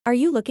Are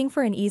you looking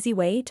for an easy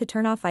way to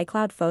turn off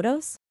iCloud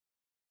photos?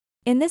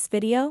 In this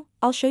video,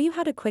 I'll show you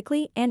how to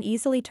quickly and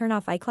easily turn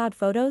off iCloud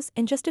photos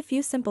in just a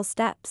few simple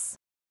steps.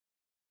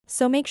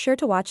 So make sure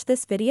to watch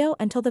this video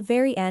until the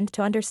very end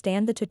to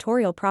understand the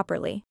tutorial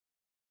properly.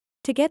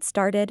 To get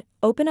started,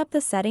 open up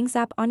the Settings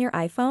app on your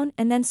iPhone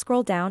and then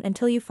scroll down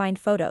until you find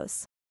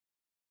Photos.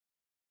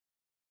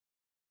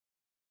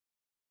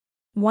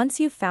 Once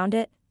you've found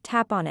it,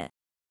 tap on it.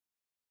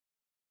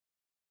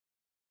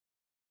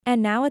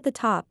 And now at the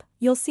top,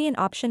 you'll see an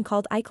option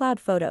called iCloud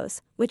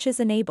Photos, which is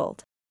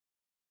enabled.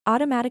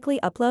 Automatically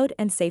upload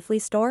and safely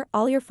store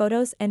all your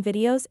photos and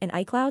videos in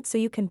iCloud so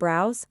you can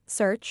browse,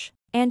 search,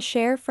 and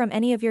share from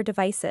any of your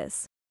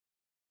devices.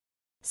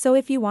 So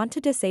if you want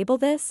to disable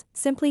this,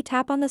 simply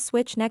tap on the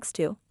switch next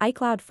to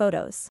iCloud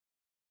Photos.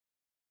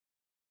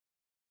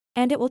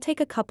 And it will take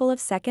a couple of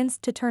seconds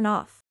to turn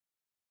off.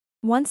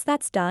 Once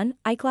that's done,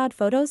 iCloud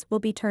Photos will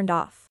be turned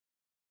off.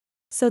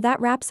 So that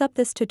wraps up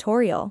this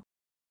tutorial.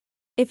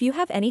 If you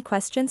have any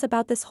questions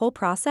about this whole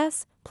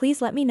process,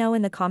 please let me know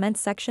in the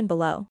comments section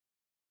below.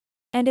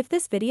 And if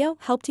this video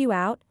helped you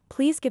out,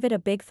 please give it a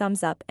big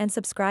thumbs up and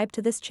subscribe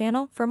to this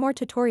channel for more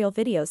tutorial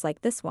videos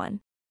like this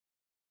one.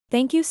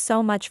 Thank you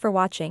so much for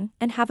watching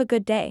and have a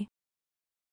good day.